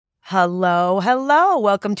Hello, hello.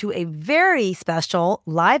 Welcome to a very special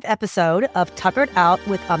live episode of Tuckered Out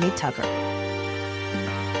with Ami Tucker.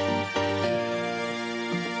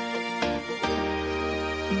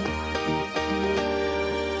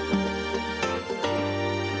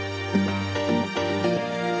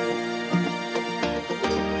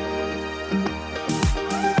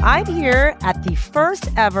 I'm here at the first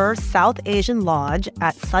ever South Asian Lodge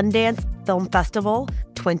at Sundance Film Festival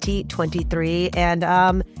 2023.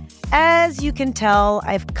 And as you can tell,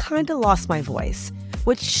 I've kind of lost my voice,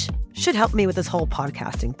 which should help me with this whole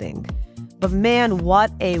podcasting thing. But man, what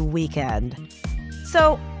a weekend.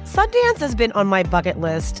 So Sundance has been on my bucket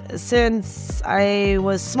list since I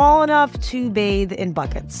was small enough to bathe in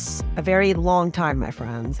buckets. A very long time, my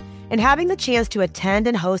friends. And having the chance to attend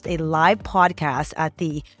and host a live podcast at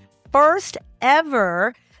the first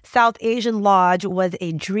ever South Asian Lodge was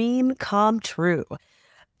a dream come true.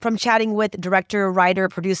 From chatting with director, writer,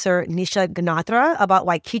 producer Nisha Ganatra about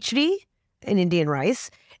why khichdi, an Indian rice,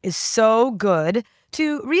 is so good,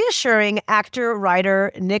 to reassuring actor,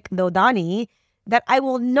 writer Nick Nodani that I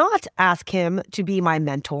will not ask him to be my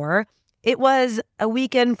mentor. It was a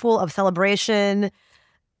weekend full of celebration,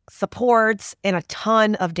 supports, and a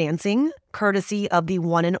ton of dancing, courtesy of the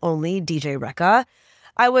one and only DJ Rekha.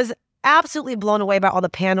 I was absolutely blown away by all the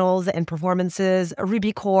panels and performances.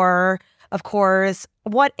 Ruby Kaur, of course,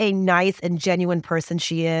 what a nice and genuine person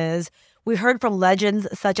she is. We heard from legends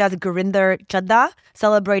such as Gurinder Chadha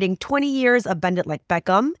celebrating 20 years of Bend It Like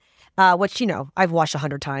Beckham, which, I've watched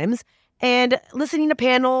 100 times, and listening to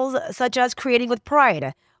panels such as Creating with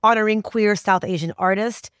Pride, honoring queer South Asian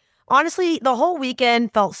artists. Honestly, the whole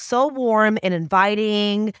weekend felt so warm and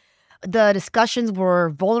inviting. The discussions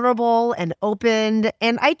were vulnerable and open,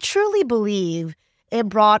 and I truly believe it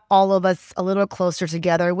brought all of us a little closer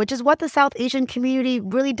together, which is what the South Asian community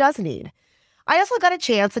really does need. I also got a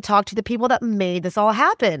chance to talk to the people that made this all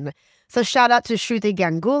happen. So shout out to Shruti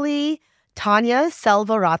Ganguly, Tanya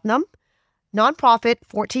Selvaratnam, nonprofit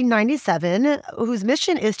 1497, whose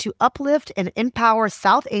mission is to uplift and empower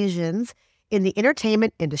South Asians in the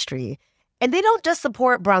entertainment industry. And they don't just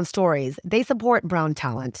support brown stories, they support brown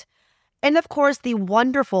talent. And of course, the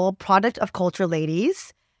wonderful Product of Culture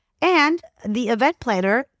ladies, and the event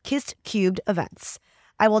planner, Kissed Cubed Events.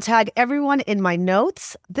 I will tag everyone in my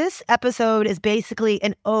notes. This episode is basically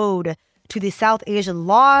an ode to the South Asian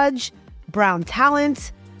Lodge, brown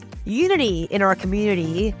talent, unity in our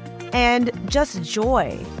community, and just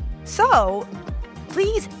joy. So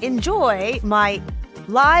please enjoy my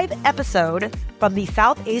live episode from the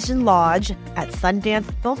South Asian Lodge at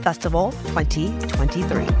Sundance Film Festival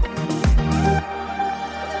 2023.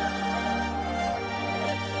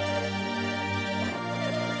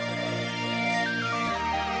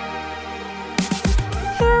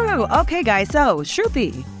 Okay, guys, so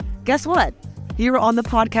Shruti, guess what? You were on the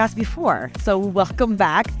podcast before, so welcome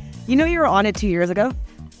back. You were on it 2 years ago.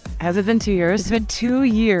 Has it been 2 years? It's been 2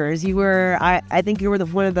 years. You were, I think you were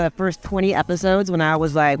one of the first 20 episodes when I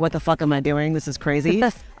was like, what the fuck am I doing? This is crazy.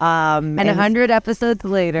 And 100 episodes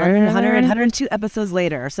later. 102 episodes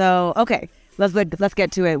later. So, okay, let's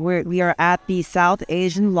get to it. We are at the South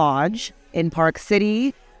Asian Lodge in Park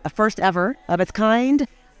City, a first ever of its kind.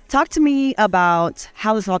 Talk to me about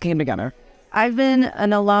how this all came together. I've been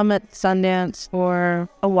an alum at Sundance for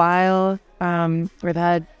a while. We've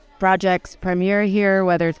had projects premiere here,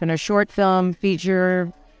 whether it's been a short film,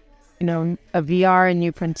 feature, a VR and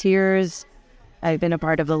New Frontiers. I've been a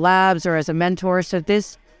part of the labs or as a mentor. So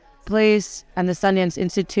this place and the Sundance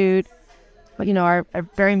Institute, are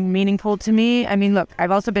very meaningful to me. I mean, look,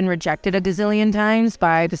 I've also been rejected a gazillion times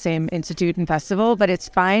by the same institute and festival, but it's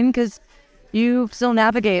fine because you still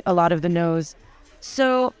navigate a lot of the no's.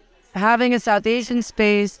 So having a South Asian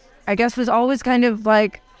space, I guess, was always kind of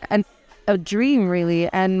like a dream, really.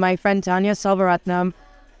 And my friend Tanya Selvaratnam,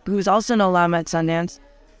 who's also an alum at Sundance,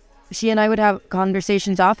 she and I would have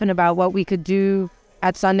conversations often about what we could do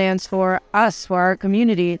at Sundance for us, for our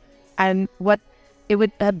community, and what it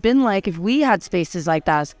would have been like if we had spaces like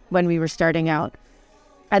that when we were starting out.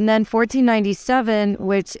 And then 1497,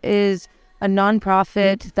 which is a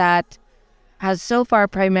nonprofit that has so far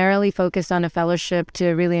primarily focused on a fellowship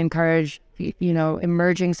to really encourage,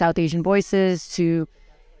 emerging South Asian voices to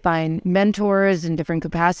find mentors in different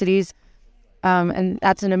capacities. And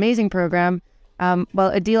that's an amazing program.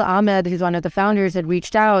 Well, Adil Ahmed, who's one of the founders, had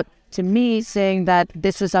reached out to me saying that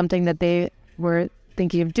this was something that they were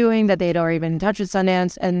thinking of doing, that they'd already been in touch with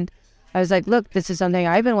Sundance. And I was like, look, this is something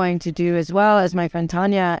I've been wanting to do as well as my friend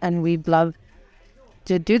Tanya, and we'd love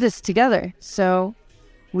to do this together. So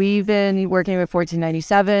we've been working with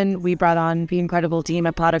 1497. We brought on the incredible team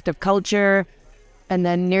at Product of Culture. and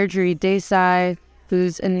then Nirdri Desai,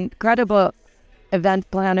 who's an incredible event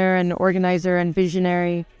planner and organizer and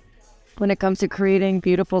visionary when it comes to creating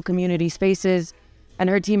beautiful community spaces. And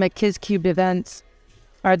her team at KizCube Events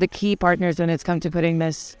are the key partners when it's come to putting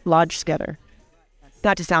this lodge together.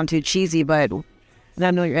 Not to sound too cheesy, but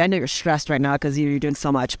I know you're stressed right now because you're doing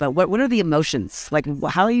so much, but what are the emotions? Like,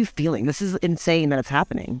 how are you feeling? This is insane that it's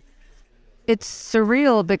happening. It's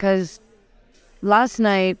surreal because last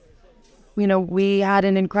night, we had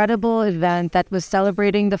an incredible event that was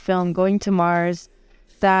celebrating the film Going to Mars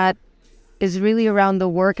that is really around the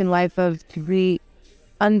work and life of the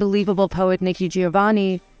unbelievable poet Nikki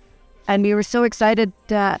Giovanni. And we were so excited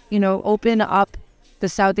to, open up the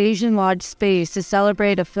South Asian Lodge space to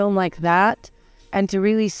celebrate a film like that and to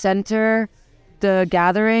really center the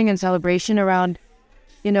gathering and celebration around,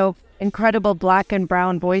 incredible Black and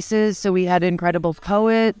brown voices. So we had incredible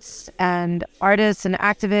poets and artists and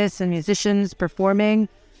activists and musicians performing.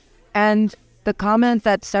 And the comment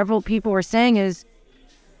that several people were saying is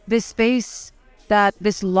this space, that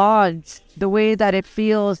this lodge, the way that it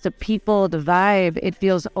feels, the people, the vibe, it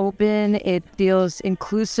feels open, it feels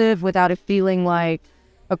inclusive without it feeling like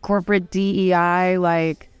a corporate DEI,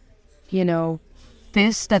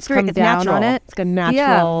 fist that's come down natural. on it. It's like a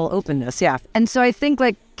natural openness, yeah. And so I think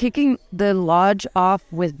kicking the lodge off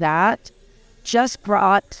with that just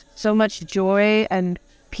brought so much joy and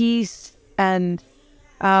peace and,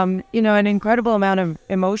 an incredible amount of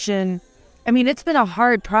emotion. I mean, it's been a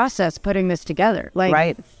hard process putting this together.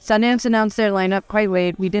 Right. Sundance announced their lineup quite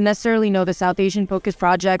late. We didn't necessarily know the South Asian focused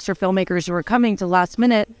projects or filmmakers who were coming to last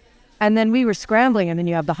minute. And then we were scrambling, and then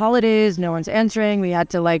you have the holidays, no one's answering. We had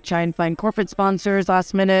to try and find corporate sponsors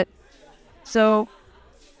last minute. So,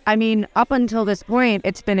 up until this point,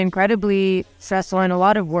 it's been incredibly stressful and a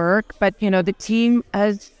lot of work. But, the team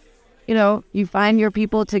has, you find your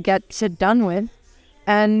people to get shit done with.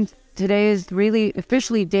 And today is really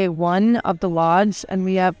officially day one of the lodge, and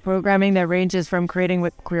we have programming that ranges from creating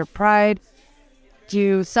with queer pride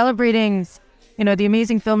to celebrating, the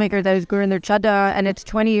amazing filmmaker that is Gurinder Chadha, and it's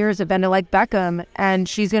 20 years of Bend It Like Beckham, and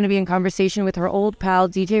she's going to be in conversation with her old pal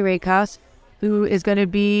DJ Raycast, who is going to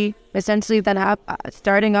be essentially then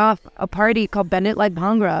starting off a party called Bend It Like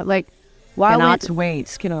Bhangra. Cannot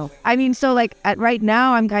wait, at right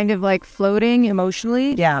now I'm kind of floating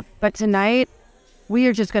emotionally. Yeah. But tonight we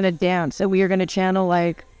are just going to dance, and we are going to channel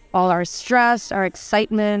all our stress, our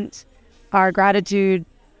excitement, our gratitude,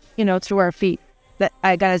 to our feet.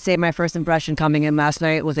 I gotta say, my first impression coming in last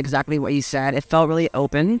night was exactly what you said. It felt really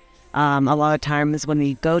open. A lot of times when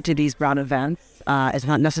we go to these brown events, it's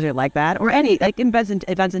not necessarily like that, or any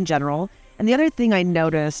events in general. And the other thing I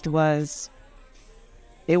noticed was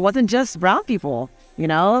it wasn't just brown people.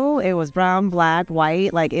 It was brown, Black,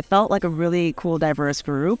 white. It felt like a really cool, diverse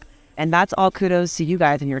group. And that's all kudos to you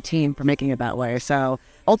guys and your team for making it that way. So,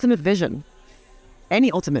 ultimate vision.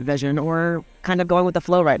 Any ultimate vision, or kind of going with the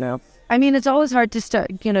flow right now. It's always hard to start,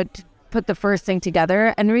 to put the first thing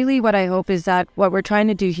together. And really what I hope is that what we're trying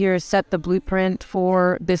to do here is set the blueprint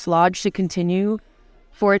for this lodge to continue,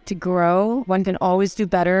 for it to grow. One can always do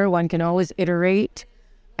better. One can always iterate.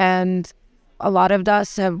 And a lot of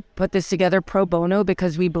us have put this together pro bono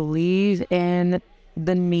because we believe in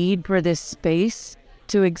the need for this space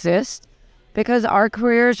to exist, because our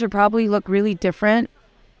careers would probably look really different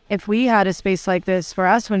if we had a space like this for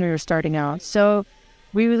us when we were starting out. So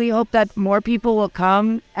we really hope that more people will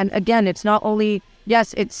come. And again, it's not only,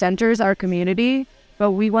 yes, it centers our community,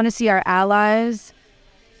 but we want to see our allies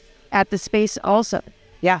at the space also.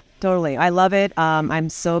 Yeah, totally. I love it. I'm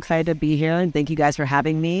so excited to be here, and thank you guys for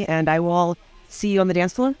having me. And I will see you on the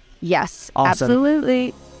dance floor. Yes, awesome.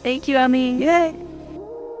 Absolutely. Thank you, Emi. Yay.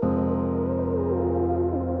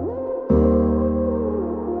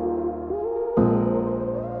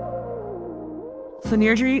 So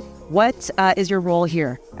Nirdri, what is your role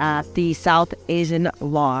here at the South Asian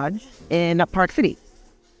Lodge in Park City?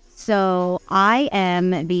 So I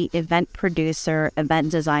am the event producer,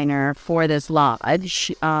 event designer for this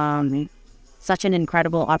lodge. Such an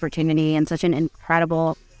incredible opportunity and such an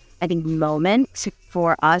incredible, I think, moment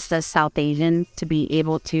for us as South Asians to be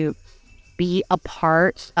able to be a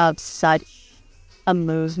part of such a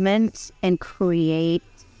movement and create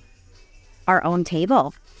our own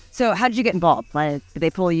table. So how did you get involved? Did they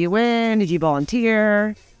pull you in? Did you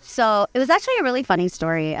volunteer? So it was actually a really funny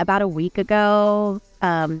story. About a week ago,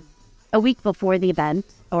 a week before the event,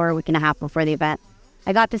 or a week and a half before the event,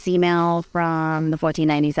 I got this email from the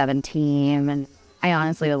 1497 team, and I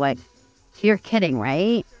honestly was like, you're kidding,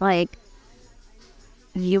 right?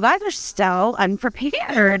 You guys are so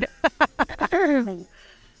unprepared.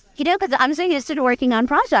 because I'm so used to working on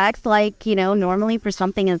projects, like, normally for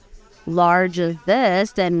something as large as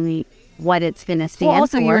this and what it's going to stand Well,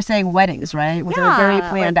 also for. you were saying weddings, right? Which are very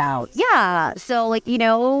planned out. Yeah. So, like,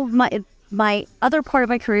 my other part of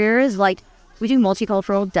my career is, like, we do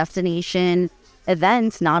multicultural destination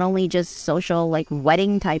events, not only just social, like,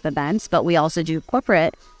 wedding type events, but we also do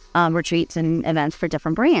corporate retreats and events for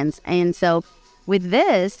different brands. And so with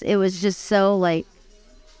this, it was just so, like,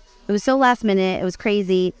 it was so last minute. It was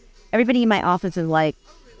crazy. Everybody in my office is like,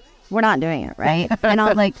 we're not doing it, right? And I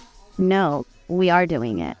was like, no, we are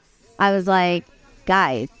doing it. I was like,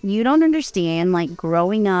 guys, you don't understand, like,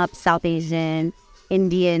 growing up South Asian,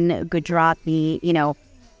 Indian, Gujarati,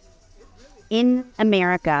 in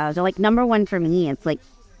America. So, like, number one for me, it's like,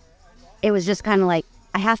 it was just kind of like,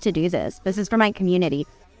 I have to do this. This is for my community.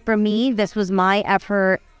 For me, this was my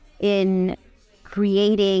effort in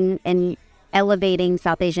creating and elevating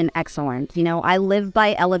South Asian excellence. I live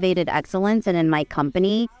by elevated excellence, and in my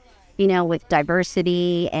company, with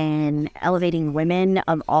diversity and elevating women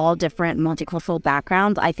of all different multicultural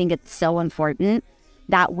backgrounds, I think it's so important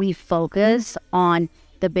that we focus on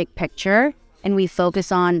the big picture and we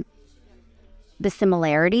focus on the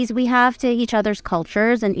similarities we have to each other's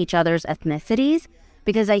cultures and each other's ethnicities,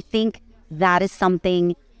 because I think that is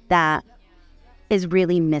something that is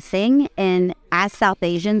really missing. And as South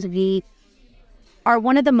Asians, we are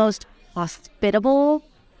one of the most hospitable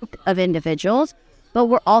of individuals, but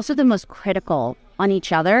we're also the most critical on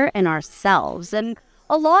each other and ourselves. And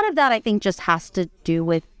a lot of that, I think, just has to do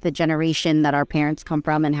with the generation that our parents come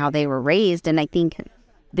from and how they were raised. And I think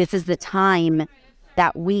this is the time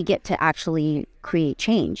that we get to actually create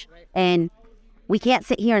change. And we can't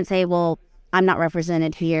sit here and say, well, I'm not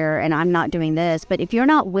represented here and I'm not doing this. But if you're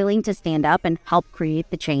not willing to stand up and help create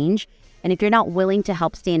the change, and if you're not willing to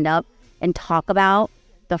help stand up and talk about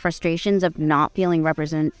the frustrations of not feeling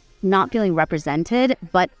represented,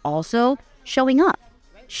 but also showing up.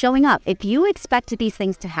 If you expect these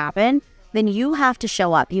things to happen, then you have to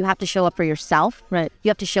show up. You have to show up for yourself. Right. You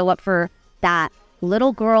have to show up for that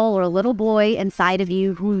little girl or little boy inside of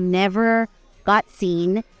you who never got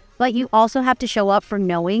seen. But you also have to show up for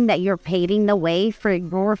knowing that you're paving the way for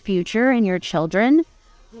your future and your children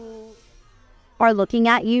who are looking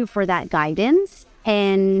at you for that guidance.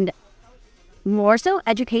 And more so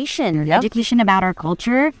education. Yep. Education about our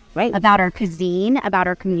culture, Right. about our cuisine, about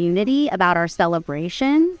our community, about our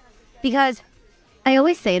celebration. Because I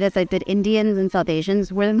always say this, that Indians and South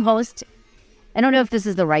Asians, we're the most, I don't know if this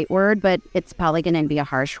is the right word, but it's probably going to be a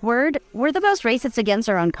harsh word. We're the most racist against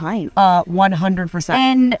our own kind. 100%.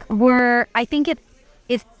 And I think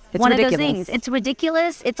it's one ridiculous. of those things. It's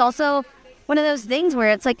ridiculous. It's also one of those things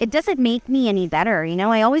where it's like, it doesn't make me any better.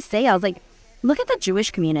 I always say, I was like, look at the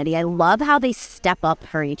Jewish community. I love how they step up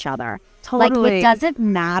for each other. Totally. Like, it doesn't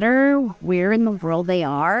matter where in the world they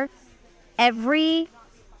are. Every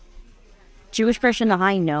Jewish person that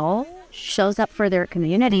I know shows up for their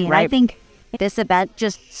community. And I Right. think this event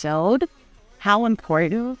just showed how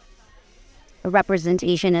important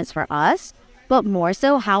representation is for us, but more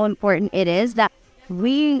so how important it is that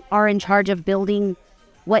we are in charge of building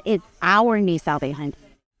what is our new South Asian.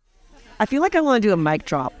 I feel like I want to do a mic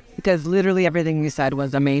drop because literally everything you said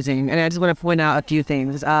was amazing. And I just want to point out a few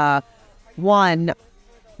things. One,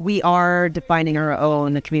 we are defining our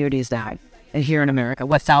own communities now here in America,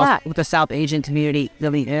 what the South Asian community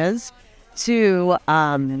really is. Two,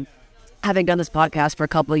 having done this podcast for a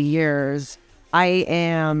couple of years, I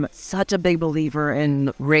am such a big believer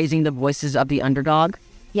in raising the voices of the underdog.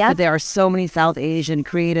 Yeah. There are so many South Asian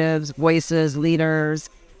creatives, voices, leaders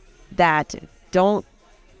that don't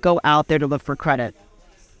go out there to look for credit.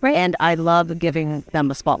 Right. And I love giving them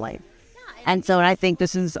a spotlight. And so I think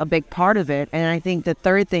this is a big part of it. And I think the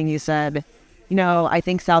third thing you said, I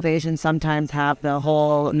think South Asians sometimes have the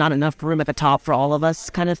whole not enough room at the top for all of us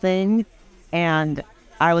kind of thing. And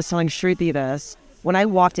I was telling Shruti this. When I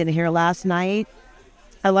walked in here last night,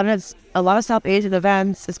 a lot of South Asian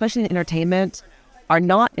events, especially in entertainment, are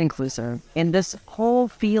not inclusive. And this whole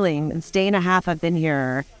feeling, and day and a half I've been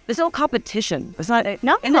here, there's no competition. It's not.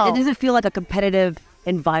 No. And it doesn't feel like a competitive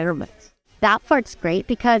environment. That part's great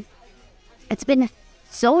because it's been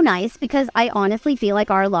so nice, because I honestly feel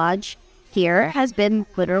like our lodge here has been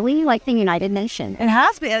literally like the United Nations. It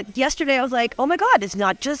has been. Yesterday I was like, oh my God, it's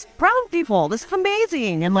not just brown people. This is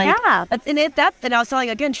amazing. And like, Yeah. and I was telling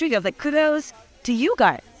again, Shruti, I was like, kudos to you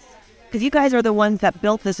guys. Because you guys are the ones that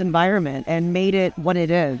built this environment and made it what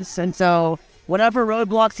it is. And so whatever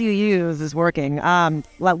roadblocks you use is working.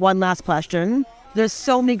 One last question. There's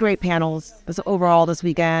so many great panels overall this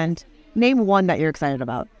weekend. Name one that you're excited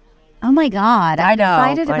about. Oh my God. I know,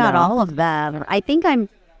 I'm excited I about know. all of them. I think I'm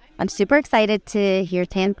I'm super excited to hear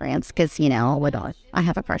Tan France because, I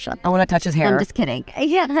have a crush on him. I want to touch his hair. I'm just kidding.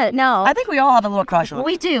 Yeah, no. I think we all have a little crush on him.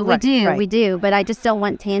 We do. But I just don't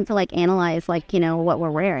want Tan to analyze what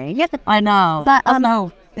we're wearing. I know. But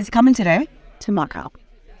no, is it coming today? Tomorrow.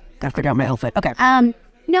 Gotta figure out my outfit. Okay.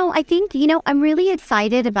 No, I think, I'm really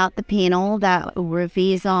excited about the panel that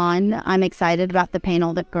Rufi's on. I'm excited about the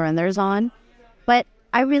panel that Gurinder's on. But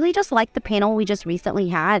I really just like the panel we just recently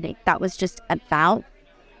had. That was just about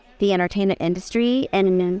the entertainment industry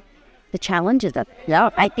and the challenges of it.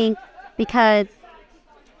 Yeah. I think because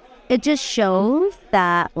it just shows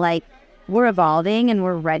that, we're evolving and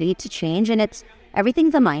we're ready to change. And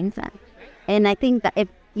everything's a mindset. And I think that if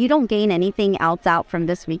you don't gain anything else out from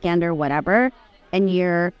this weekend or whatever, and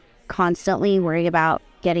you're constantly worried about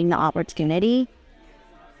getting the opportunity,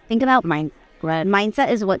 think about mindset. Right?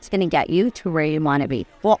 Mindset is what's going to get you to where you want to be.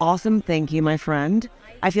 Well, awesome. Thank you, my friend.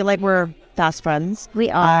 I feel like we're fast friends.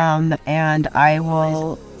 We are. And I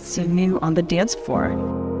will see you on the dance floor.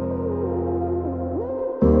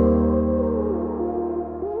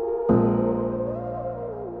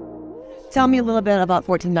 Tell me a little bit about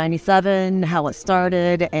 1497, how it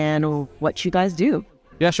started, and what you guys do.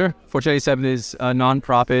 Yeah, sure. 1497 is a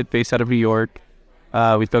nonprofit based out of New York.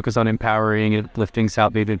 We focus on empowering and uplifting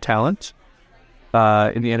South Asian talent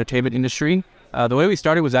in the entertainment industry. The way we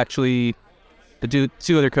started was actually the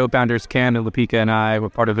two other co-founders, Cam and Lapika, and I were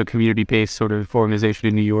part of a community-based sort of organization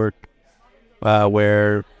in New York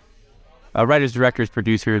where writers, directors,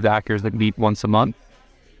 producers, actors meet once a month.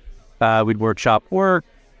 We'd workshop work,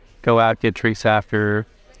 go out, get drinks after,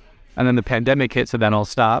 and then the pandemic hit, so that all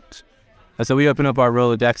stopped. So we opened up our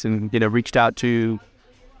Rolodex and, reached out to,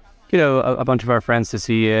 a bunch of our friends to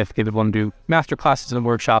see if they would want to do master classes and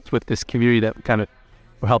workshops with this community that kind of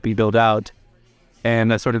we're helping build out.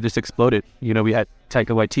 And that sort of just exploded. We had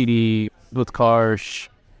Taika Waititi, Ruth Karsh,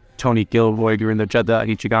 Tony Gilroy, Gurinder Jadda,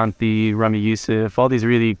 Ichiganti, Rami Youssef, all these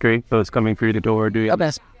really great folks coming through the door doing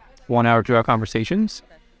 1 hour, 2 hour conversations.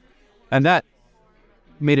 And that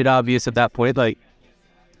made it obvious at that point,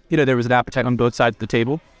 there was an appetite on both sides of the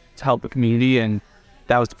table to help the community, and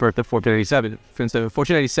that was the birth of 1497. And so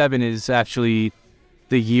 1497 is actually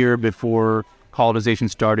the year before colonization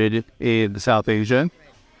started in South Asia.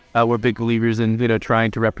 We're big believers in,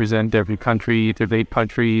 trying to represent every country, their 8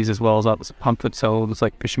 countries, as well as pamphlet zones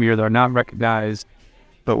like Kashmir that are not recognized,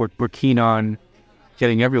 but we're keen on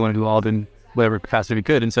getting everyone involved in whatever capacity we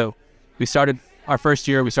could. And so we started, our first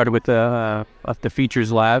year, we started with the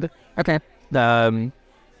Features Lab. Okay.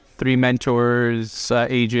 3 mentors,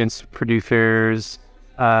 agents, producers,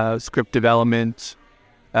 script development.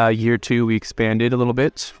 Year 2, we expanded a little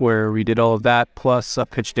bit, where we did all of that, plus a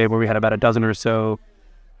pitch day where we had about a dozen or so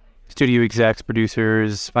studio execs,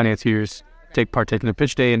 producers, financiers partake in the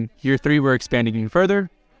pitch day. And year 3, we're expanding even further.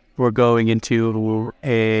 We're going into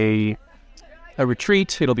a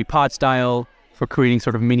retreat. It'll be pod style. We're creating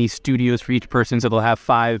sort of mini studios for each person. So they'll have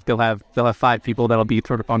 5 people that'll be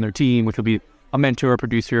sort of on their team, which will be a mentor, a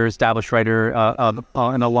producer, established writer,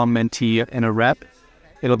 an alum mentee, and a rep.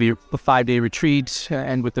 It'll be a 5-day retreat,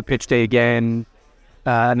 and with the pitch day again.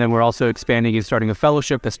 And then we're also expanding and starting a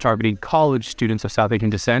fellowship that's targeting college students of South Asian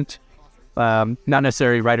descent. Not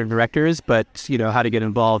necessarily writer-directors, but, how to get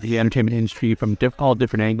involved in the entertainment industry from all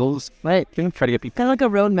different angles. Right. Try to get people. Kind of like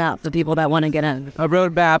a roadmap for people that want to get in. A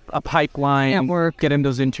roadmap, a pipeline, get them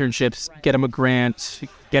those internships, get them a grant,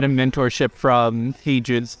 get them mentorship from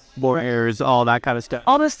agents, lawyers, all that kind of stuff.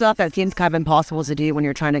 All the stuff that seems kind of impossible to do when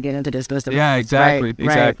you're trying to get into this business. Yeah, exactly. Right.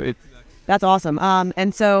 Exactly. That's awesome.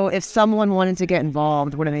 And so if someone wanted to get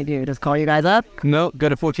involved, what do they do? Just call you guys up? No, go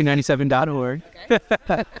to 1497.org.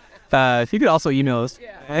 You could also email us.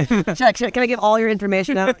 Check. Can I give all your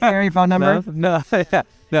information out? Your phone number? No.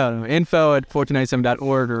 Info at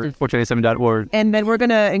 1497.org or 1497.org. And then we're going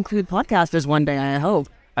to include podcasters one day, I hope.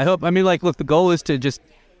 I mean, look, the goal is to just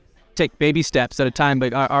take baby steps at a time.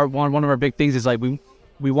 But one of our big things is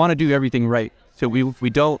we want to do everything right. So we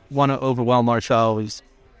don't want to overwhelm ourselves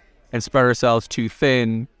and spread ourselves too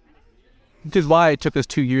thin, which is why it took us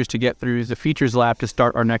 2 years to get through the Features Lab to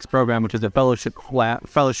start our next program, which is a fellowship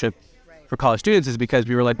for college students, is because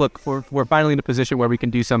we were like, look, we're finally in a position where we can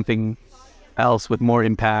do something else with more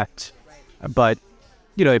impact. But,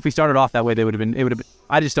 if we started off that way, it would have been,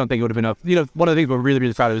 I just don't think it would have been enough. One of the things we're really,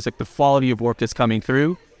 really proud of is the quality of work that's coming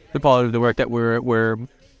through, the quality of the work that we're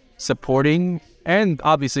supporting. And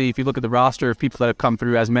obviously, if you look at the roster of people that have come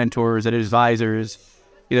through as mentors and advisors,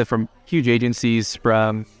 from huge agencies,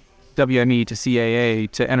 from WME to CAA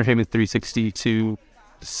to Entertainment 360 to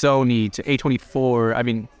Sony to A24. I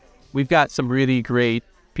mean, we've got some really great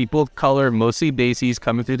people of color, mostly Desi's,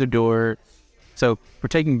 coming through the door So we're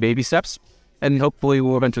taking baby steps, and hopefully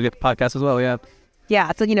we'll eventually get the podcast as well. Yeah.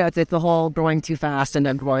 Yeah, so it's the whole growing too fast and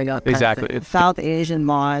then growing up. kind of Exactly. thing. South Asian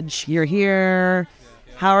Lodge, you're here.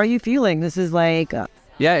 How are you feeling? This is like,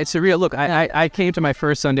 Yeah, it's surreal. Look, I came to my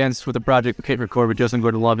first Sundance with a project with Kate Record with Justin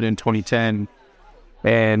Gordon-Levitt in 2010.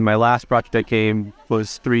 And my last project I came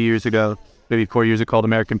was 3 years ago, maybe 4 years ago, called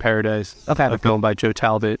American Paradise. Okay. A film by Joe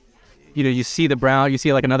Talbot. You see the brown, you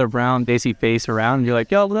see like another brown Desi face around, and you're like,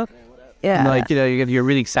 yo, what up? yeah. And like, you're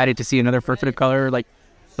really excited to see another person of color. Like,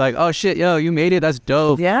 oh shit, yo, you made it. That's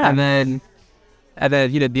dope. Yeah. And then,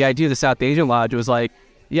 the idea of the South Asian Lodge was like,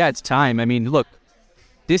 yeah, it's time. I mean, look,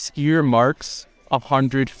 this year marks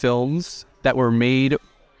 100 films that were made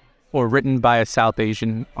or written by a South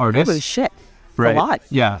Asian artist. Holy shit. Right. A lot.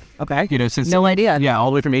 Yeah. Okay. Since No idea. Yeah, all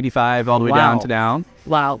the way from 85 all the way Wow. down to now.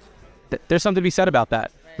 Wow. There's something to be said about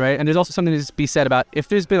that, right? And there's also something to be said about if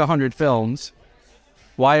there's been 100 films,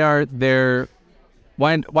 why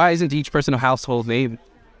isn't each person a household name,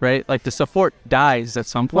 right? Like the support dies at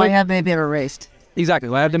some Why point. have they been erased? Exactly.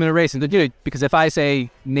 Why have them in a race? And because if I say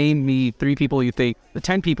name me 3 people you think, the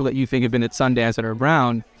 10 people that you think have been at Sundance that are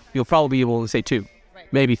brown, you'll probably be able to say 2,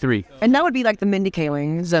 maybe 3. And that would be like the Mindy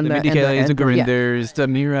Kalings and The Mindy Kalings, the yeah. Gurinders, the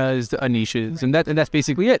Miras, the Anishas, and that's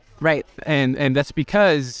basically it. Right. And that's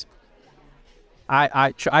because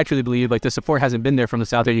I truly believe like the support hasn't been there from the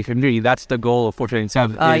South Asian community. That's the goal of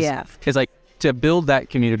 487. Yeah. Is like to build that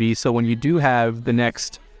community. So when you do have the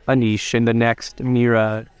next Anish and the next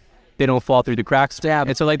Mira, they don't fall through the cracks. Yeah.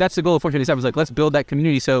 And so like that's the goal of 487 is like let's build that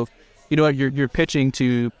community. So you know what you're pitching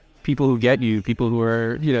to people who get you, people who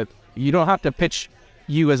are you don't have to pitch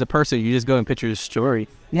you as a person. You just go and pitch your story.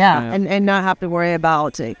 Yeah. And not have to worry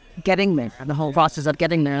about getting there, the whole process of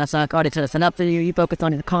getting there. That's not to set up for you. You focus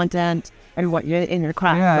on the content and what you're in your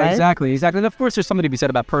craft. Yeah, right? exactly. And of course, there's something to be said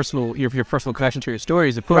about your personal connection to your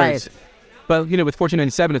stories, of course. Right. But with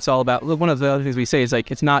 1497, it's all about one of the other things we say is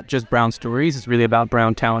like it's not just brown stories; it's really about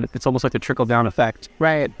brown talent. It's almost like the trickle down effect,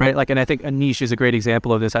 Right. right? Like, and I think Anish is a great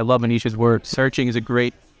example of this. I love Anish's work. Searching is a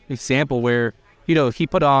great example where he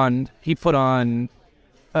put on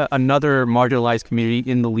another marginalized community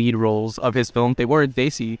in the lead roles of his film. They weren't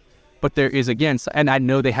Desi, but there is and I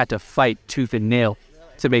know they had to fight tooth and nail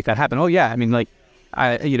to make that happen. Oh yeah, I mean like,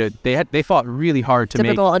 they fought really hard to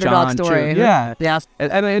Typical make underdog John story. Cho, yeah, Yeah.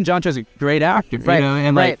 and John Cho's a great actor, Right,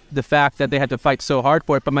 and right. like the fact that they had to fight so hard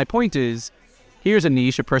for it. But my point is, here's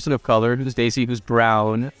Anish, a person of color, who's Desi, who's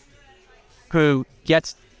brown, who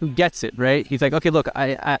gets it, right? He's like, okay, look,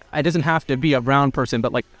 I doesn't have to be a brown person,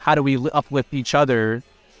 but like, how do we uplift each other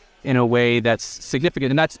in a way that's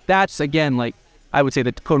significant? And that's again, like, I would say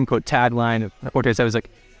the quote unquote tagline of 487 is like,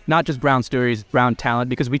 not just brown stories, brown talent,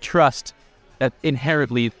 because we trust that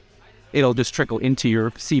inherently it'll just seep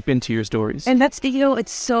into your stories. And that's,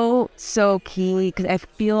 it's so key because I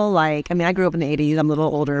feel like, I grew up in the 80s, I'm a little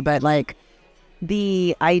older, but like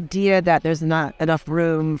the idea that there's not enough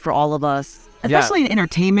room for all of us, especially in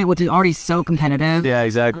entertainment, which is already so competitive. Yeah,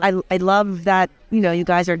 exactly. I love that, you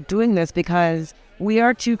guys are doing this because we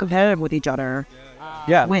are too competitive with each other.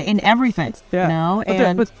 Yeah. In everything, Yeah.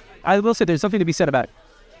 But I will say there's something to be said about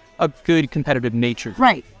a good competitive nature.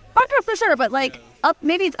 Right. For sure, but like,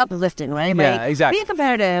 maybe it's uplifting, right? Yeah, like, exactly. Be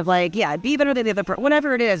competitive, be better than the other person,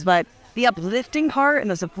 whatever it is, but the uplifting part and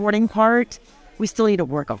the supporting part, we still need to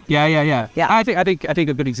work on. Yeah. Yeah. I think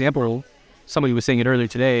a good example, somebody was saying it earlier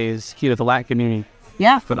today, is the Latin community.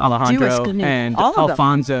 Yeah. But Alejandro Jewish community, and all of them.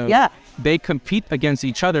 Alfonso, Yeah. they compete against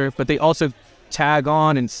each other, but they also tag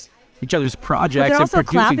on and each other's projects they're and also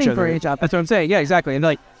produce clapping each other. for each other. That's what I'm saying. Yeah, exactly. And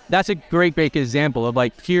like that's a great example of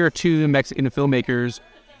like here are two Mexican filmmakers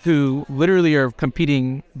who literally are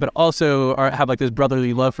competing, but also have like this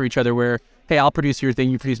brotherly love for each other. Where hey, I'll produce your thing,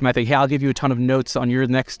 you produce my thing. Hey, I'll give you a ton of notes on your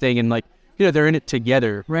next thing, and like they're in it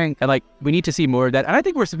together. Right. And like we need to see more of that. And I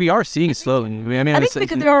think we are seeing it slowly. I think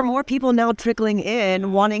because there are more people now trickling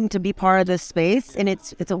in, wanting to be part of this space, and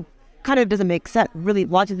it's a kind of doesn't make sense, really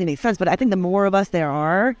logically makes sense. But I think the more of us there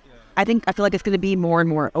are, I feel like it's going to be more and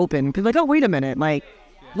more open. Because like, oh, wait a minute, like,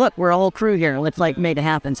 look, we're a whole crew here. Let's like make it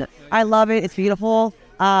happen. So I love it. It's beautiful.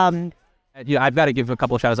 I've got to give a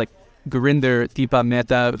couple of shout outs like Gurinder Deepa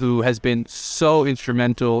Mehta, who has been so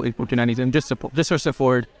instrumental in 490s and just her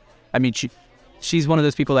support. I mean, she's one of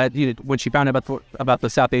those people that when she found out about the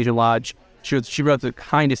South Asian Lodge, she wrote the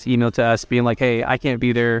kindest email to us, being like, "Hey, I can't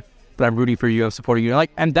be there, but I'm rooting for you, I'm supporting you."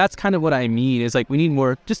 Like, and that's kind of what I mean. Is like we need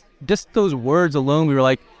more. Just those words alone, we were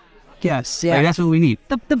like, yes, like, that's what we need.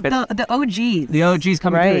 The OGs. The OGs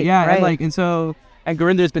coming Right, through, yeah, right. And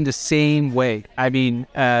Gurinder's been the same way. I mean,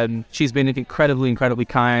 she's been incredibly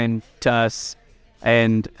kind to us.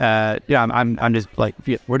 And I'm just like,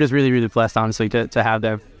 we're just really, really blessed, honestly, to have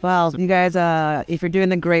them. Well, you guys, if you're doing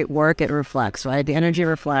the great work, it reflects, right? The energy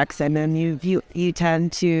reflects, and then you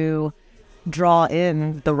tend to draw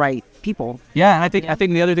in the right people. Yeah, and I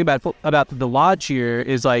think the other thing about the lodge here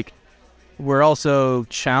is like we're also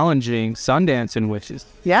challenging Sundance in wishes.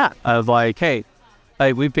 Yeah. Of like, hey,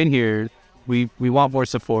 we've been here, we want more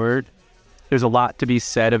support. There's a lot to be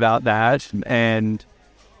said about that, and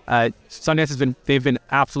Sundance they've been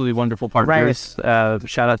absolutely wonderful partners. Right.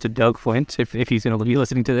 Shout out to Doug Flint if he's going to be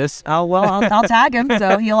listening to this. Oh well, I'll tag him,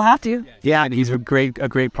 so he'll have to. Yeah, and he's a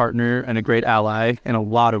great partner and a great ally in a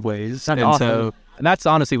lot of ways. That's awesome. So that's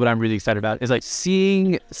honestly what I'm really excited about is like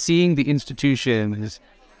seeing the institutions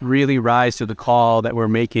really rise to the call that we're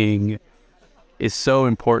making is so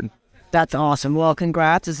important. That's awesome. Well,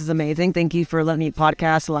 congrats. This is amazing. Thank you for letting me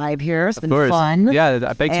podcast live here. It's been fun. Yeah,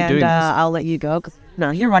 thanks for doing this. I'll let you go. No,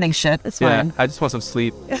 you're running shit. It's fine. Yeah, I just want some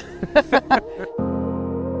sleep.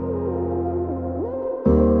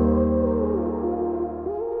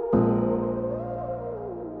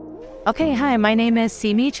 Okay, hi. My name is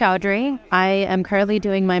Simi Chowdhury. I am currently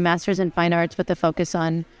doing my master's in fine arts with a focus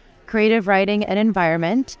on creative writing and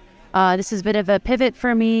environment. This is a bit of a pivot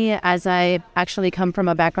for me as I actually come from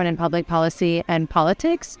a background in public policy and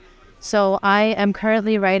politics. So I am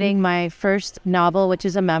currently writing my first novel, which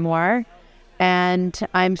is a memoir, and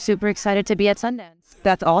I'm super excited to be at Sundance.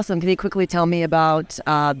 That's awesome. Can you quickly tell me about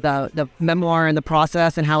the memoir and the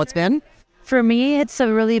process and how it's been? For me, it's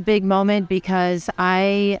a really big moment because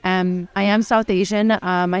I am South Asian.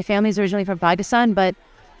 My family's originally from Pakistan, but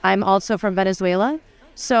I'm also from Venezuela.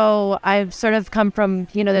 So I've sort of come from,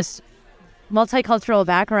 this multicultural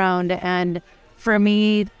background. And for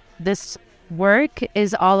me, this work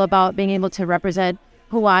is all about being able to represent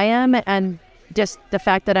who I am and just the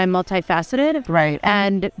fact that I'm multifaceted. Right.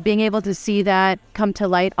 And being able to see that come to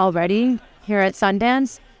light already here at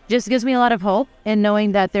Sundance just gives me a lot of hope in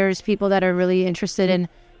knowing that there's people that are really interested in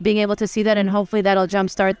being able to see that, and hopefully that'll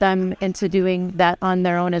jumpstart them into doing that on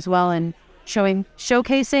their own as well and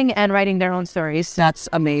showcasing and writing their own stories. That's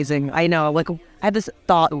amazing. I know, I had this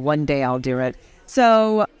thought one day I'll do it.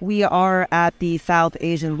 So we are at the South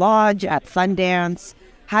Asian Lodge at Sundance.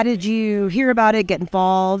 How did you hear about it, get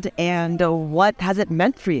involved, and what has it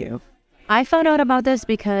meant for you? I found out about this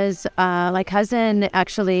because my cousin,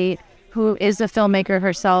 actually, who is a filmmaker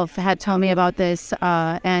herself, had told me about this,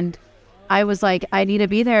 and I was like, I need to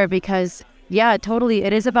be there because, yeah, totally,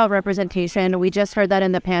 it is about representation. We just heard that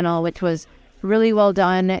in the panel, which was really well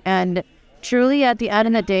done, and truly, at the end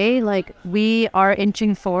of the day, we are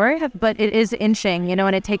inching forward, but it is inching,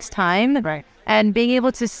 and it takes time. Right. And being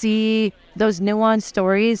able to see those nuanced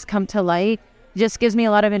stories come to light just gives me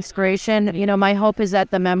a lot of inspiration. My hope is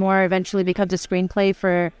that the memoir eventually becomes a screenplay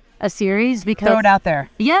for a series. Because throw it out there.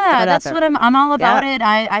 Yeah, that's what I'm all about. It.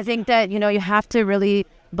 I think that, you have to really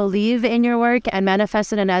believe in your work and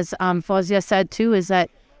manifest it. And as Fozia said too, is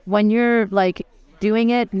that when you're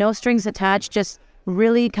doing it, no strings attached, just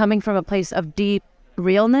really coming from a place of deep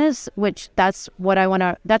realness, which that's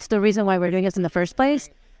the reason why we're doing this in the first place,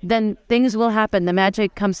 then things will happen. The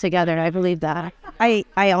magic comes together. I believe that. I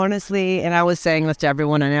honestly, and I was saying this to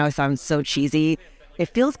everyone, I know it sounds so cheesy, it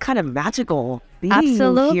feels kind of magical being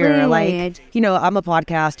Absolutely. Here. I'm a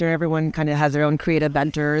podcaster, everyone kind of has their own creative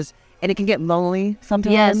ventures, and it can get lonely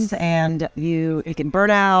sometimes. Yes. And it can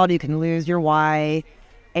burn out, you can lose your why.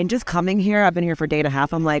 And just coming here, I've been here for a day and a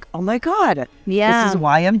half, I'm like, oh my God, yeah, this is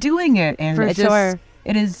why I'm doing it. And for sure.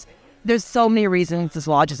 It is, there's so many reasons this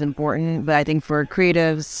lodge is important, but I think for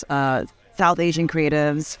creatives, South Asian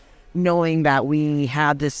creatives, knowing that we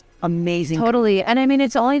have this amazing... Totally. And I mean,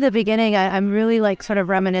 it's only the beginning. I'm really sort of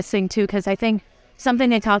reminiscing too, because I think something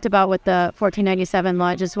they talked about with the 1497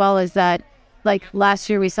 Lodge as well is that last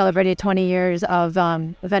year we celebrated 20 years of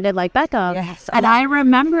Vended Like Becca. Yes. And I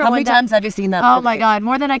remember... How many times have you seen that? Oh my God,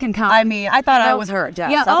 more than I can count. I mean, I thought I was her.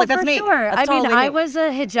 Yeah, so for me. Sure. That's totally I me. was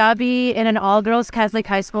a hijabi in an all-girls Catholic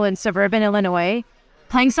high school in suburban Illinois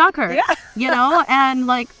playing soccer. Yeah. And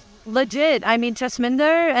legit. I mean,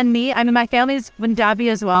 Jasminder and me, my family's Punjabi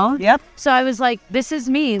as well. Yep. So I was like, this is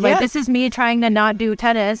me. This is me trying to not do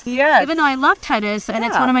tennis. Yes. Even though I love tennis and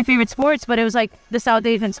it's one of my favorite sports, but it was the South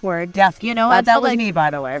Asian sport. Yes. That so, was me,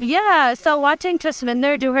 by the way. Yeah. So watching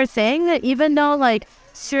Jasminder do her thing, even though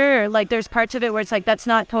sure, there's parts of it where it's that's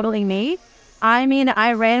not totally me. I mean,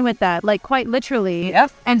 I ran with that, quite literally.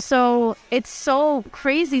 Yep. And so it's so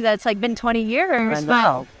crazy that it's been 20 years. I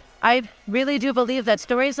know. I really do believe that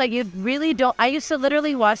stories you really don't... I used to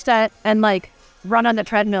literally watch that and run on the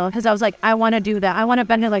treadmill because I was like, I want to do that. I want to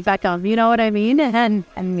bend it like Beckham. You know what I mean? And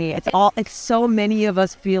It's so many of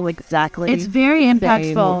us feel exactly. it's very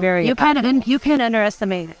impactful. Very you can't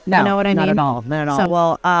underestimate it. No, you know what I not mean? at all. Not at all. So-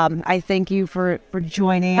 Well, I thank you for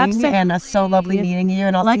joining, Absolutely. and it's so lovely meeting you.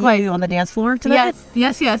 And I'll Likewise. see you on the dance floor tonight.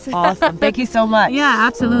 Yes. Awesome. Thank you so much. Yeah,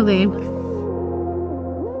 absolutely.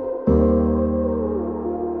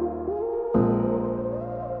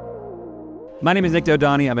 My name is Nick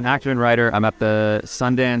Dodani. I'm an actor and writer. I'm at the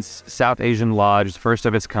Sundance South Asian Lodge, first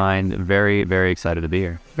of its kind. Very, very excited to be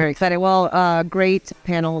here. Very excited. Well, great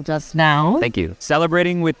panel just now. Thank you.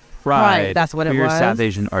 Celebrating with Pride, pride. that's what it queer was. South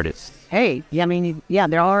Asian artists. Hey, yeah, I mean, yeah,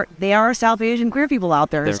 there are South Asian queer people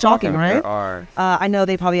out there. It's talking, right? There are. I know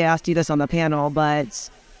they probably asked you this on the panel, but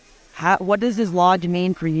what does this lodge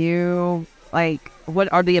mean for you? Like,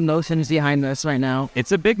 what are the emotions behind this right now?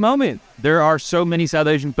 It's a big moment. There are so many South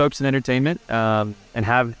Asian folks in entertainment, and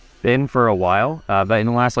have been for a while. But in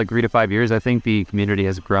the last 3 to 5 years, I think the community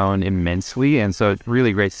has grown immensely, and so it's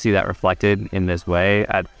really great to see that reflected in this way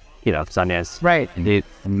at Sundance. Right. It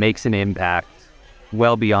makes an impact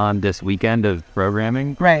well beyond this weekend of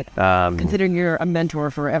programming. Right. Um, Considering you're a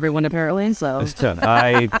mentor for everyone, apparently, so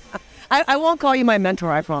I I won't call you my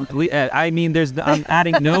mentor. I promise. mean, I'm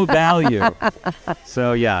adding no value.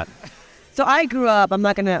 So yeah. So I grew up, I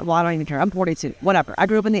don't even care. I'm 42, whatever. I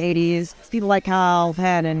grew up in the 80s. People like Kal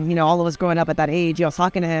Penn and, all of us growing up at that age, I was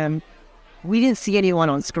talking to him. We didn't see anyone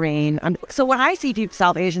on screen. So when I see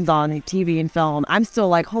South Asians on TV and film, I'm still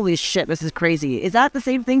like, holy shit, this is crazy. Is that the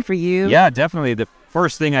same thing for you? Yeah, definitely. The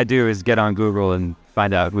first thing I do is get on Google and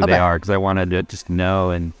find out who they are, because I wanted to just know,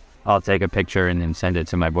 and I'll take a picture and then send it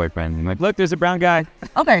to my boyfriend. I'm like, look, there's a brown guy.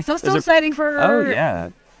 Okay, so it's still exciting for her. Oh, yeah.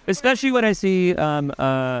 Especially when I see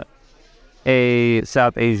a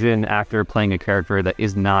South Asian actor playing a character that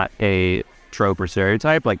is not a trope or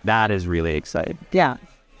stereotype. Like, that is really exciting. Yeah.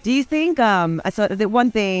 Do you think, so the one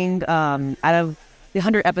thing out of the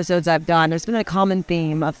 100 episodes I've done, there's been a common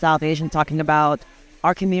theme of South Asian talking about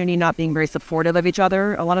our community not being very supportive of each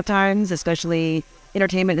other a lot of times, especially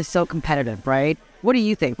entertainment is so competitive, right? What do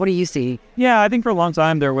you think? What do you see? Yeah, I think for a long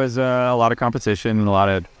time there was a lot of competition and a lot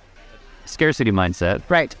of scarcity mindset.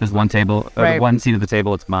 Right. There's one table, one seat at the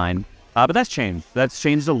table, it's mine. But that's changed. That's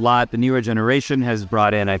changed a lot. The newer generation has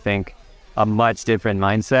brought in, I think, a much different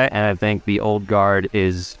mindset, and I think the old guard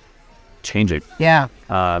is changing. Yeah.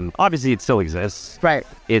 Obviously, it still exists. Right.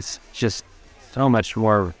 It's just so much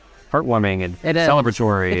more heartwarming and It is.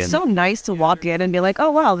 celebratory. It's so nice to walk in and be like, oh,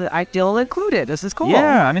 wow, I feel included. This is cool.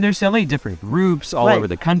 Yeah, I mean, there's so many different groups all Right. over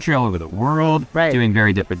the country, all over the world, Right. doing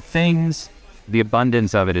very different things. The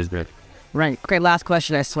abundance of it is great. Right. Okay, last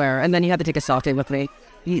question, I swear. And then you have to take a selfie with me.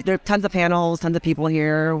 There are tons of panels, tons of people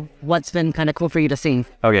here. What's been kind of cool for you to see?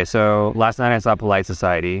 Okay, so last night I saw Polite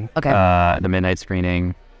Society. Okay. The midnight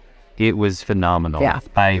screening. It was phenomenal. Yeah.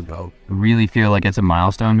 I really feel like it's a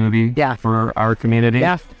milestone movie. Yeah. For our community.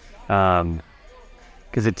 Yeah.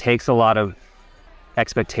 Because it takes a lot of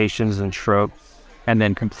expectations and tropes and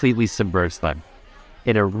then completely subverts them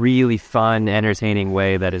in a really fun, entertaining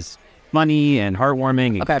way that is funny and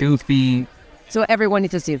heartwarming and Okay. goofy. So everyone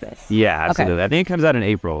needs to see this. Yeah, absolutely. I think it comes out in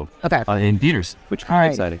April. Okay. In theaters, which is All right.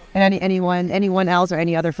 exciting. And anyone else or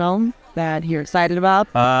any other film that you're excited about?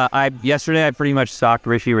 Yesterday I pretty much stalked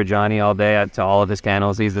Rishi Rajani all day to all of his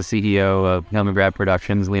panels. He's the CEO of Hillman Grab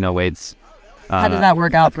Productions, Lena Waite's How did that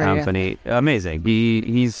work out for you? company. Amazing.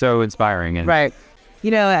 He's so inspiring. And Right.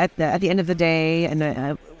 At the end of the day, and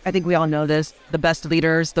I think we all know this, the best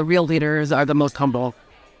leaders, the real leaders, are the most humble,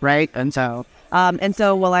 right? And so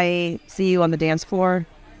will I see you on the dance floor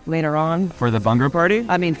later on? for the Bungar Party,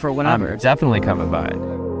 I mean, for I'm whenever. definitely coming by.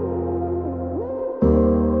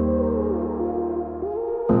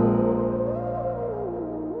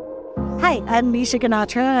 Hi, I'm Misha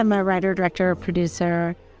Ganatra. I'm a writer, director,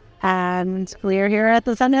 producer, and we're here at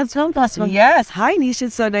the Sundance Film Festival. Yes. Hi, Nisha.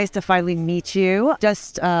 It's so nice to finally meet you.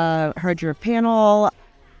 Just heard your panel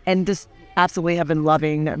and just absolutely have been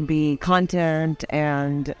loving the content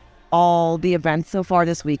and all the events so far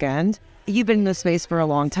this weekend. You've been in this space for a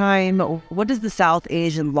long time. What does the South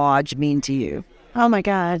Asian Lodge mean to you? Oh my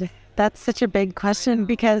God, that's such a big question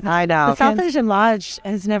because I know. the South Asian Lodge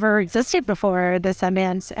has never existed before the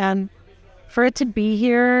Sundance, and for it to be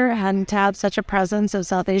here and to have such a presence of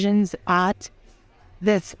South Asians at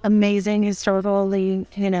this amazing historically,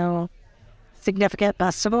 significant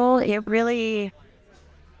festival, it really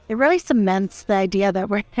cements the idea that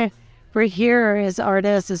we're here as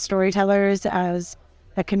artists, as storytellers, as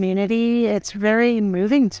a community. It's very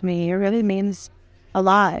moving to me. It really means a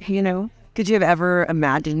lot, Could you have ever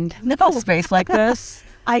imagined a space like this?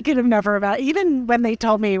 I could have never even when they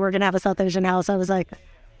told me we're going to have a South Asian house, I was like,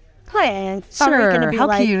 hey, Sure, going to be how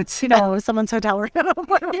like, cute. you know, someone's hotel room.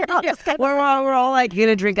 We're all like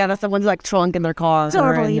gonna drink out of someone's like trunk in their car.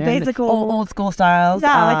 Totally, and basic old school styles.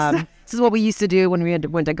 Yeah, This is what we used to do when we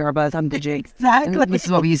went to Garbas on Digi. Exactly. And this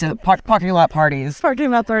is what we used to parking lot parties.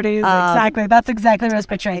 Parking lot parties, exactly. That's exactly what I was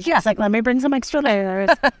picturing. Yeah. It's like, let me bring some extra layers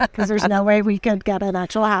because there's no way we could get an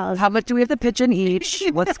actual house. How much do we have to pitch in each?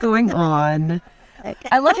 What's going on?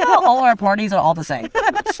 I love how all our parties are all the same.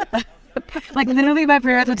 Like literally, my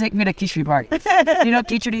parents would take me to khichdi parties. You know what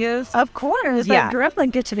khichdi is? Of course. Yeah. I grew up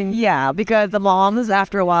in kitchening. Yeah, because the moms,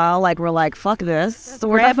 after a while, like were like, "Fuck this." So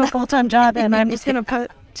we're having a full-time job, and I'm just gonna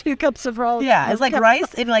put 2 cups of rolls. Yeah, it's like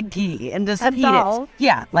rice and like ghee, and just And eat dal. it.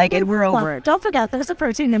 Yeah, like and we're over it. Don't forget, there's a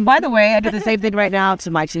protein in. By the way, I do the same thing right now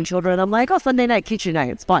to my 2 children. I'm like, "Oh, Sunday night kitchen night.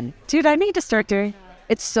 It's fun." Dude, I need to start doing.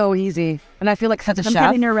 It's so easy, and I feel like such a I'm chef.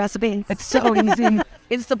 getting your recipe. It's so easy.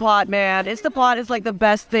 Instapot, man. Instapot is like the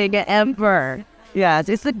best thing ever. Yeah,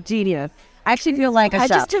 it's a genius. I actually feel like a I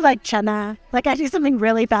chef. just do like chana. Like I do something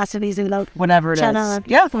really fast and easy, like Whatever it is. chana.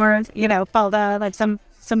 Yeah. Or falda, like some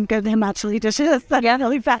good Himachali dishes that are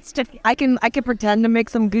really fast. I can pretend to make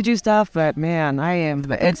some guju stuff, but man, I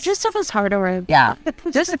am. It's Just stuff is harder. yeah.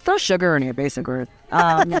 Just throw sugar in your basic word.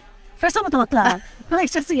 For some of the like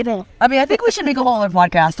just eat it. I mean, I think we should make a whole other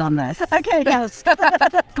podcast on this. Okay, yes,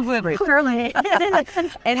 Completely. clearly.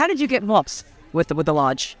 And how did you get involved with the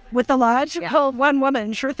lodge? With the lodge, well, one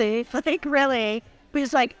woman, Shruti, like really,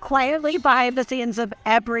 was like quietly behind the scenes of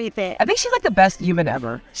everything. I think she's like the best human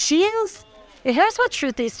ever. She is. Here's what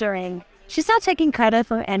Shruti's doing. She's not taking credit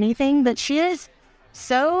for anything, but she is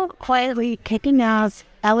so quietly kicking ass,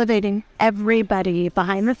 elevating everybody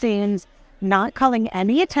behind the scenes, not calling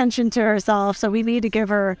any attention to herself. So we need to give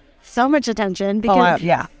her so much attention because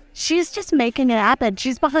Yeah. she's just making it happen.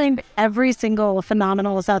 She's behind every single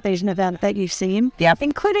phenomenal South Asian event that you've seen. Yep.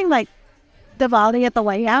 Including like Diwali at the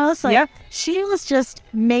White House. Like, Yeah. she was just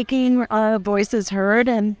making our voices heard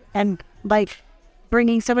and like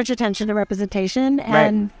bringing so much attention to representation.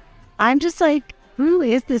 And I'm just like, who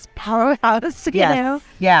is this powerhouse? You Yes. know?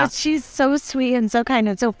 Yeah. But she's so sweet and so kind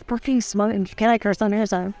and so freaking smart. And can I curse on her?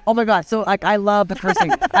 So Oh my god. So like I love the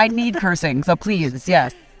cursing. I need cursing. So please,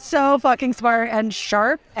 yes. so fucking smart and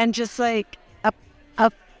sharp and just like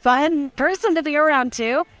a fun person to be around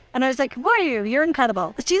too. And I was like, who are you? You're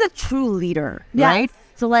incredible. She's a true leader, Yeah. right?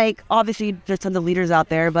 So like obviously there's tons of leaders out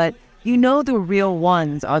there, but you know the real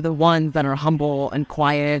ones are the ones that are humble and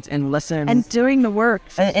quiet and listen And doing the work.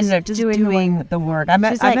 and they're just doing the work. I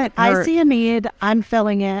met She's like, her. I see a need. I'm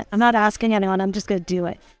filling it. I'm not asking anyone. I'm just going to do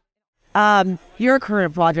it. Your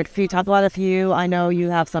current project. You talked about a few. I know you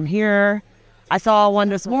have some here. I saw one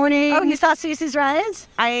this morning. Oh, you saw Cece's Rise?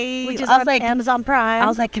 Which is I on was like, Amazon Prime. I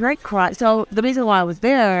was like, can I cry? So the reason why I was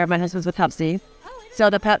there, my husband's with Pepsi. So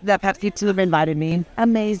the Pepsi team invited me.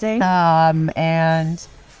 amazing. And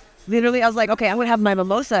literally I was like, okay, I'm going to have my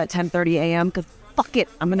mimosa at 10:30 a.m. because fuck it,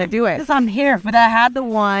 I'm going to do it. Because I'm here. But I had the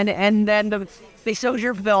one, and then they showed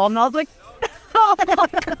your film, and I was like, oh my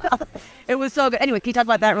God. It was so good. Anyway, can you talk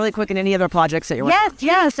about that really quick and any other projects that you're working Yes,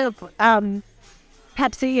 yeah. So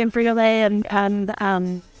Pepsi and Frito-Lay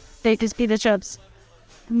and Stacy's Pizza Chips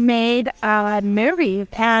made a movie,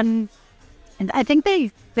 and I think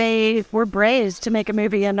they were brave to make a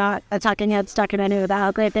movie and not a talking head stuck in any of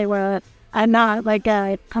how great they were, and not like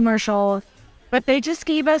a commercial, but they just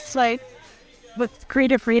gave us like with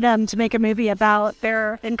creative freedom to make a movie about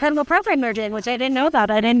their incredible program they're doing, which I didn't know about.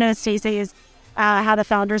 I didn't know Stacey's had a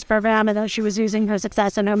founders program and that she was using her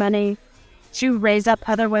success and her money to raise up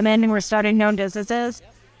other women who were starting their own businesses.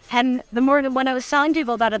 And the more when I was telling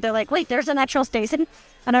people about it, they're like, wait, there's an actual Stacey?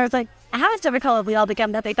 And I was like, how is it difficult if we all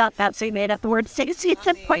become that? They thought Pepsi made up the word Stacey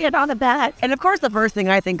and put it on the back. And of course, the first thing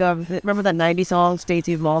I think of, remember that 90s song,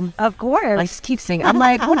 Stacey's Mom? Of course. I just keep singing. I'm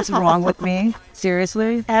like, what is wrong with me?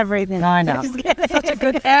 Seriously? Everything. I know. Such a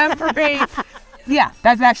good memory. Yeah,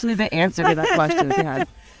 that's actually the answer to that question. Yeah.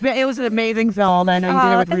 But it was an amazing film. I know you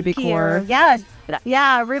did it with Ruby thank you. Kaur. Yes.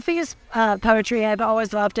 Yeah, Ruby's poetry I've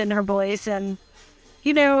always loved in her voice. And,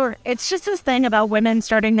 you know, it's just this thing about women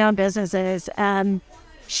starting their own businesses. And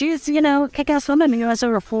she's, you know, kick-ass woman who has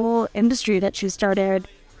a full industry that she started.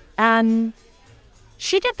 And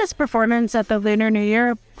she did this performance at the Lunar New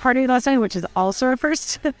Year party last night, which is also her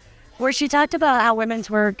first, where she talked about how women's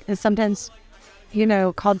work is sometimes, you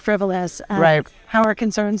know, called frivolous. And Right. how our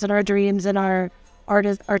concerns and our dreams and our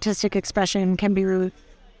artistic expression can be,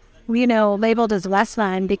 you know, labeled as less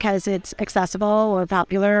than because it's accessible or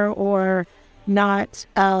popular or not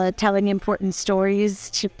telling important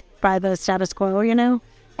stories by the status quo, you know?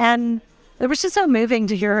 And it was just so moving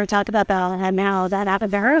to hear her talk about that and how that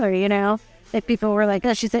happened to her, you know? If people were like,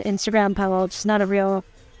 oh, she's an Instagram poet, she's not a real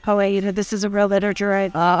poet, you know, this is a real literature.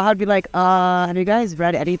 I'd be like, have you guys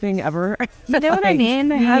read anything ever? You know what I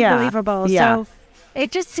mean? Unbelievable. Yeah. So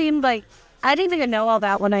it just seemed like, I didn't even know all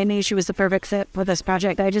that when I knew she was the perfect fit for this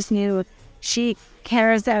project. I just knew she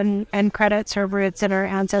cares and credits her roots and her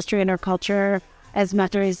ancestry and her culture as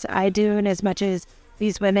much as I do, and as much as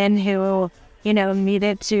these women who, you know,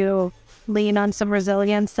 needed to lean on some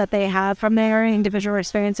resilience that they have from their individual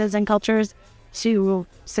experiences and cultures to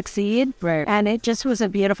succeed. Right. And it just was a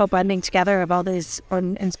beautiful blending together of all these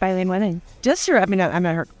inspiring women. Just her, I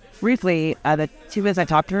met her briefly. The 2 minutes I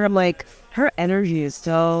talked to her, I'm like, her energy is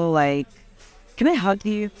so like, can I hug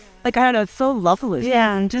you? Like, I don't know, it's so lovely.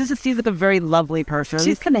 Yeah. Just to see like a very lovely person.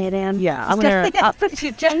 She's Canadian. Yeah, I'm gonna.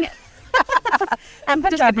 And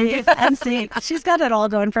Punjabi and Sikh. She's got it all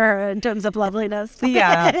going for her in terms of loveliness.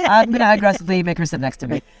 Yeah, I'm gonna aggressively make her sit next to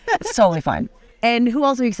me. It's totally fine. And who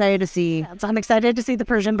else are you excited to see? So I'm excited to see the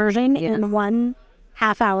Persian version in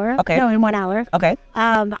 1.5 hour. Okay. No, in 1 hour. Okay.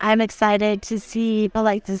 I'm excited to see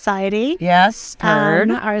Polite Society. Yes,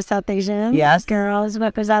 heard. Our South Asian girls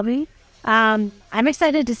with Punjabi. I'm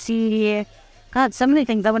excited to see, God, so many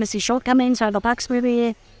things. I want to see Shortcomings, Randall Park's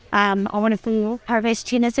movie. I want to see Harvest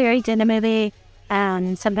Tina series in a movie.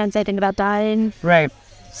 And sometimes I think about dying. Right.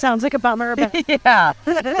 Sounds like a bummer, but Yeah.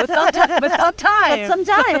 With some time.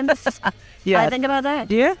 sometimes Yeah. I think about that.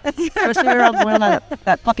 Do you? Especially on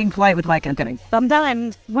that fucking flight with Mike and Kenny.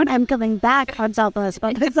 Sometimes when I'm coming back on Southwest,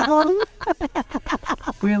 but it's all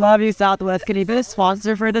We love you, Southwest. Can you be a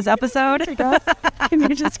sponsor for this episode? can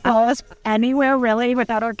you just call us anywhere really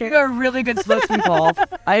without our You're really good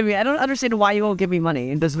spokespeople. I mean, I don't understand why you won't give me money.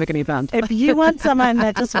 It doesn't make any sense. If you want someone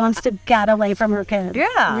that just wants to get away from her kids,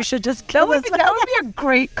 Yeah. you should just That kill would, us. that would be a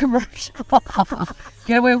great commercial.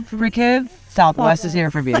 Get away from your kids. Southwest is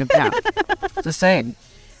here for you. Yeah. Just saying.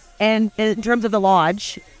 And in terms of the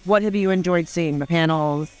lodge, what have you enjoyed seeing? The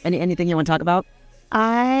panels? Anything you want to talk about?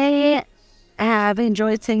 I have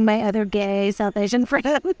enjoyed seeing my other gay South Asian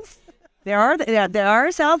friends. There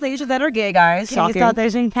are South Asians that are gay guys. Gay Shocking. South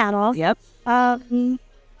Asian panel. Yep.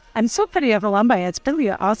 I'm so pretty overwhelmed by it. It's really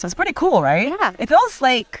awesome. It's pretty cool, right? Yeah. It feels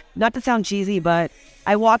like, not to sound cheesy, but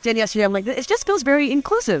I walked in yesterday. I'm like, it just feels very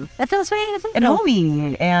inclusive That feels very and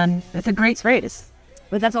homey, and it's a great space.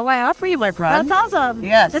 But that's all I offer you, my friend. That's awesome.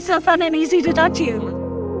 Yes. It's so fun and easy to talk to you.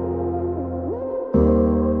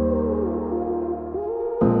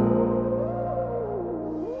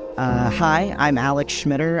 Hi, I'm Alex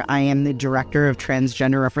Schmitter. I am the Director of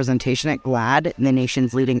Transgender Representation at GLAAD, the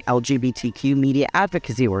nation's leading LGBTQ media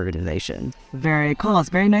advocacy organization. Very cool. It's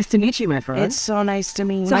very nice to meet you, my friend. It's so nice to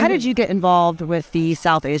meet you. So how did you get involved with the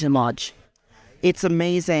South Asian Lodge? It's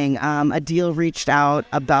amazing. A deal reached out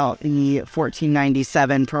about the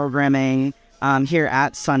 1497 programming here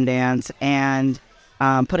at Sundance and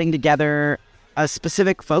putting together a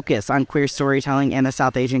specific focus on queer storytelling in the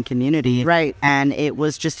South Asian community. Right. And it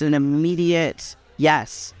was just an immediate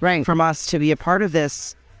yes from us to be a part of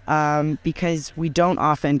this because we don't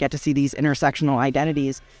often get to see these intersectional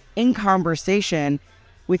identities in conversation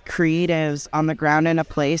with creatives on the ground in a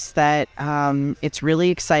place that it's really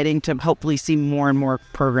exciting to hopefully see more and more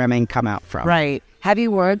programming come out from. Right. Have you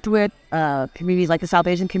worked with communities like the South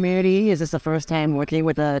Asian community? Is this the first time working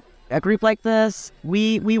with a group like this?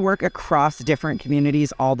 We work across different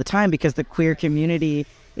communities all the time because the queer community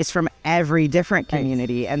is from every different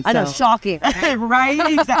community. And I know, so, shocking. right?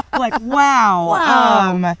 Exactly. Like, wow.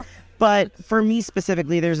 Wow. But for me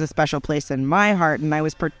specifically, there's a special place in my heart, and I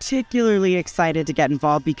was particularly excited to get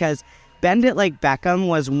involved because Bend It Like Beckham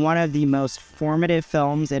was one of the most formative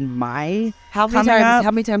films in my How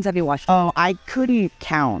many times have you watched it? Oh, I couldn't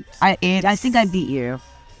count. I think I beat you.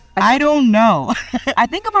 I don't know. I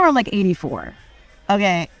think I'm around like 84.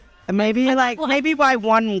 Okay, maybe by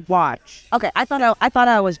one watch. Okay, I thought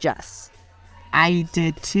I was Jess. I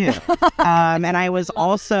did too. And I was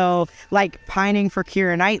also like pining for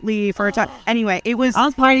Keira Knightley for a time. Anyway, it was. I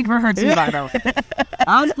was pining for her too, by the way.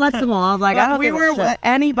 I was flexible. I was like, I don't we give a were shit.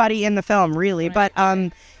 anybody in the film really, but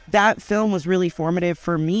that film was really formative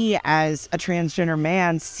for me as a transgender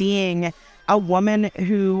man, seeing a woman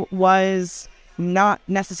who was not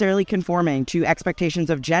necessarily conforming to expectations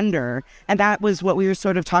of gender, and that was what we were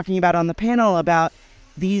sort of talking about on the panel about.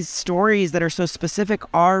 These stories that are so specific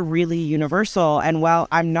are really universal. And while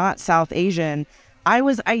I'm not South Asian, I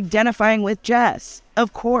was identifying with Jess,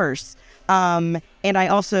 of course. And I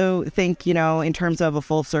also think, in terms of a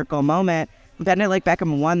full circle moment, Bend It Like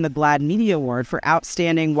Beckham won the GLAAD Media Award for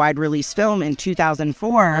Outstanding Wide Release Film in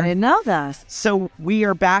 2004. I didn't know that. So we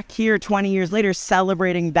are back here 20 years later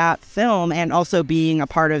celebrating that film and also being a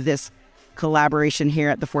part of this collaboration here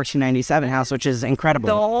at the 1497 House, which is incredible.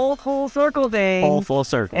 The whole full circle thing. Whole full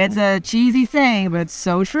circle. It's a cheesy saying, but it's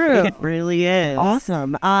so true. It really is.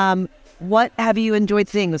 Awesome. What have you enjoyed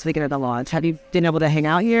seeing this weekend at the Lodge? Have you been able to hang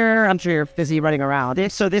out here? I'm sure you're busy running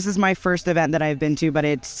around. So this is my first event that I've been to, but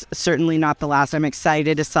it's certainly not the last. I'm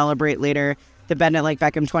excited to celebrate later the Bend It Like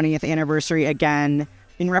Beckham 20th anniversary again.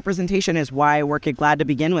 In representation is why I work at GLAAD to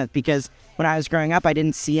begin with, because when I was growing up, I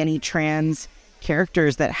didn't see any trans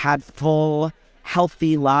characters that had full,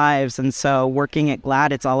 healthy lives. And so working at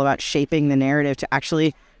GLAAD, it's all about shaping the narrative to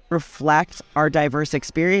actually reflect our diverse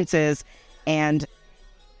experiences and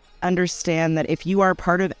understand that if you are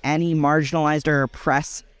part of any marginalized or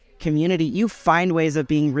oppressed community, you find ways of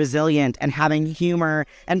being resilient and having humor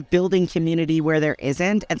and building community where there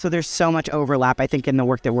isn't. And so there's so much overlap, I think, in the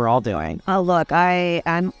work that we're all doing. Oh, look,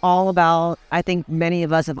 I'm all about, I think many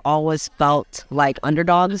of us have always felt like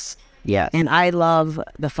underdogs. Yes. And I love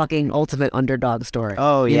the fucking ultimate underdog story.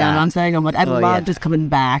 Oh, You know yeah. what I'm saying? I'm like, I love yeah. just coming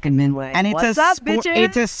back and being like, And it's what's up, bitches?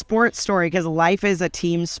 it's a sports story because life is a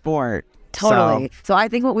team sport. Totally. So I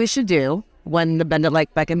think what we should do when the Bend It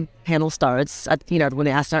Like Beckham panel starts, when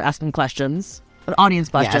they start asking questions, audience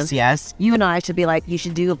questions, Yes. you and I should be like, you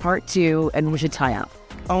should do a part 2 and we should tie up.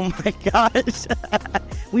 Oh my gosh.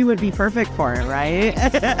 We would be perfect for it, right?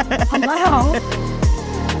 Hello.